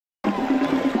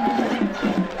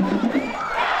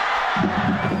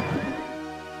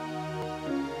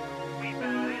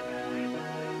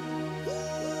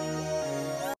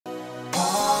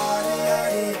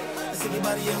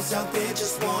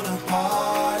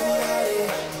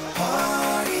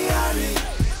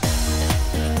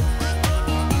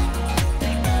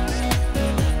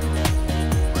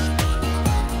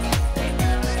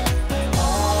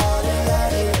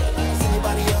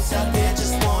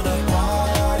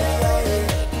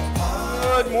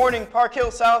morning, Park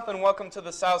Hill South, and welcome to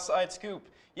the Southside Scoop.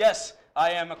 Yes, I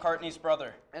am McCartney's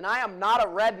brother. And I am not a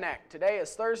redneck. Today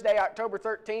is Thursday, October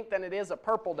 13th, and it is a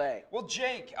purple day. Well,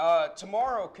 Jake,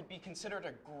 tomorrow could be considered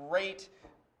a great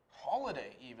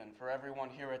holiday even for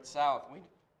everyone here at South. We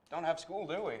don't have school,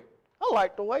 do we? I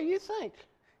like the way you think.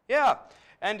 Yeah,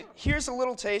 and here's a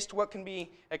little taste what can be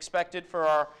expected for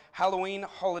our Halloween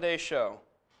holiday show.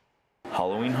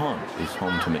 Halloween Haunt is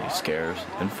home to many scares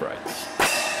and frights.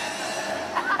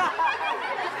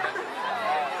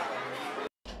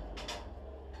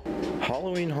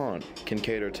 Halloween Haunt can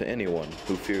cater to anyone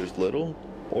who fears little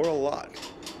or a lot.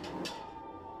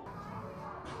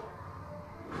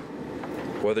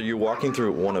 Whether you're walking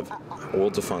through one of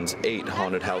Worlds of Fun's 8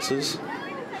 haunted houses,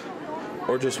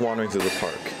 or just wandering through the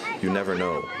park, you never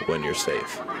know when you're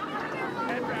safe.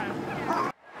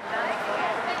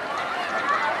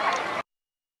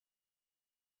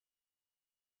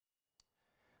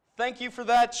 Thank you for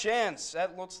that chance.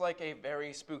 That looks like a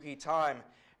very spooky time.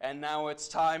 And now it's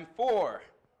time for...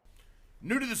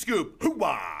 New to the Scoop,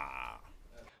 hoo-wah!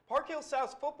 Park Hill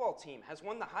South's football team has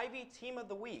won the Hy-Vee Team of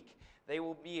the Week. They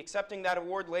will be accepting that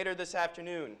award later this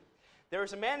afternoon. There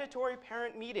is a mandatory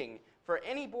parent meeting for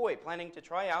any boy planning to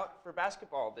try out for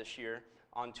basketball this year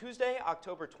on Tuesday,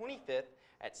 October 25th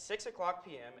at 6 o'clock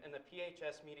p.m. in the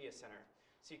PHS Media Center.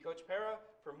 See Coach Para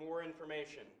for more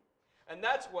information. And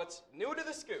that's what's new to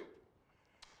the Scoop.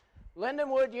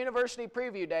 Lindenwood University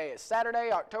Preview Day is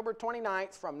Saturday, October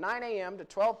 29th from 9 a.m. to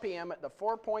 12 p.m. at the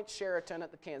Four Points Sheraton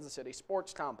at the Kansas City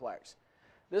Sports Complex.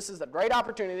 This is a great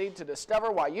opportunity to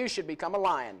discover why you should become a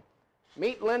Lion.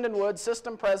 Meet Lindenwood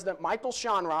System President Michael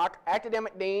Schonrock,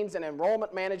 academic deans, and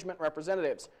enrollment management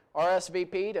representatives.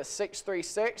 RSVP to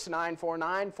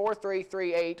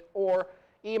 636-949-4338 or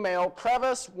email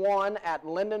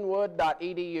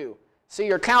crevice1@lindenwood.edu. See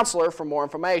your counselor for more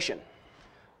information.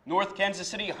 North Kansas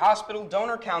City Hospital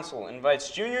Donor Council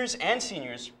invites juniors and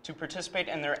seniors to participate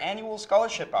in their annual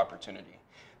scholarship opportunity.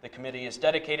 The committee is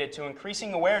dedicated to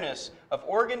increasing awareness of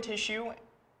organ tissue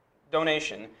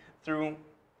donation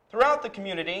throughout the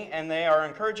community, and they are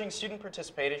encouraging student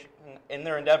participation in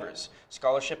their endeavors.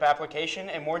 Scholarship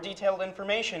application and more detailed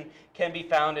information can be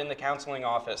found in the counseling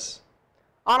office.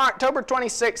 On October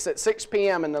 26th at 6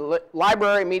 p.m. in the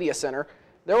Library Media Center,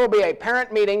 there will be a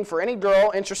parent meeting for any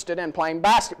girl interested in playing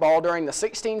basketball during the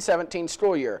 16-17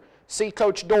 school year. See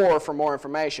Coach Dorr for more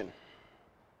information.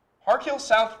 Park Hill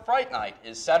South Fright Night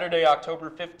is Saturday, October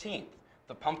 15th.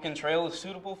 The Pumpkin Trail is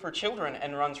suitable for children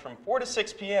and runs from 4 to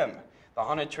 6 p.m. The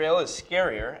Haunted Trail is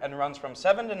scarier and runs from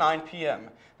 7 to 9 p.m.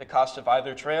 The cost of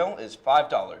either trail is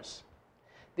 $5.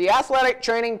 The athletic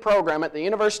training program at the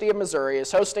University of Missouri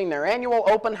is hosting their annual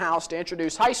open house to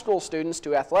introduce high school students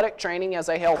to athletic training as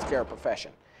a healthcare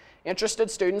profession.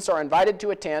 Interested students are invited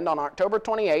to attend on October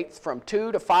 28th from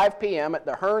 2 to 5 p.m. at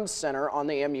the Hearns Center on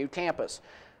the MU campus.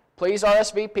 Please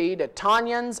RSVP to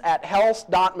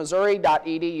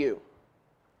tanyans@health.missouri.edu.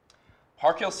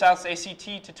 Park Hill South's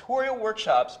ACT tutorial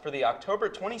workshops for the October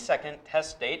 22nd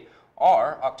test date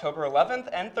are October 11th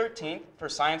and 13th for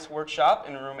Science Workshop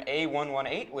in room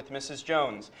A118 with Mrs.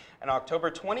 Jones, and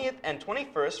October 20th and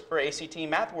 21st for ACT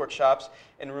Math Workshops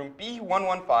in room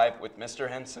B115 with Mr.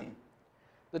 Henson.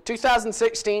 The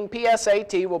 2016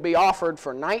 PSAT will be offered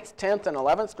for 9th, 10th, and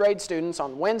 11th grade students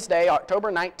on Wednesday,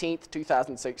 October 19th,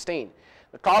 2016.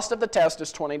 The cost of the test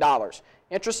is $20.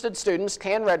 Interested students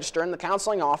can register in the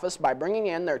counseling office by bringing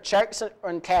in their checks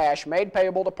and cash made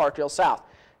payable to Park Hill South.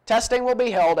 Testing will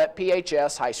be held at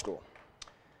PHS High School.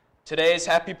 Today's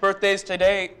happy birthdays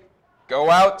today go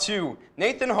out to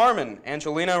Nathan Harmon,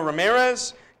 Angelina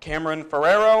Ramirez, Cameron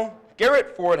Ferrero,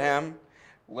 Garrett Fordham,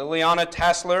 Liliana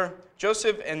Tassler,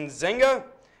 Joseph Nzenga,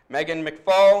 Megan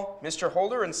McFall, Mr.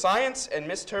 Holder in Science, and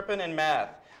Miss Turpin in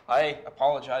Math. I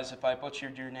apologize if I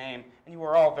butchered your name, and you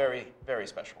are all very, very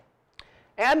special.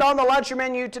 And on the lunch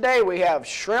menu today, we have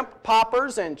shrimp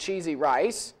poppers and cheesy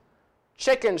rice,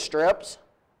 chicken strips,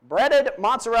 breaded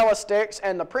mozzarella sticks,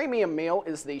 and the premium meal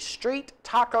is the street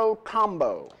taco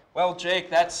combo. Well, Jake,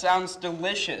 that sounds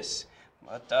delicious.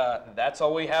 But that's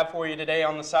all we have for you today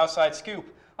on the Southside Scoop.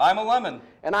 I'm a Lemon.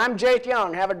 And I'm Jake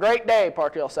Young. Have a great day,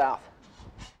 Park Hill South.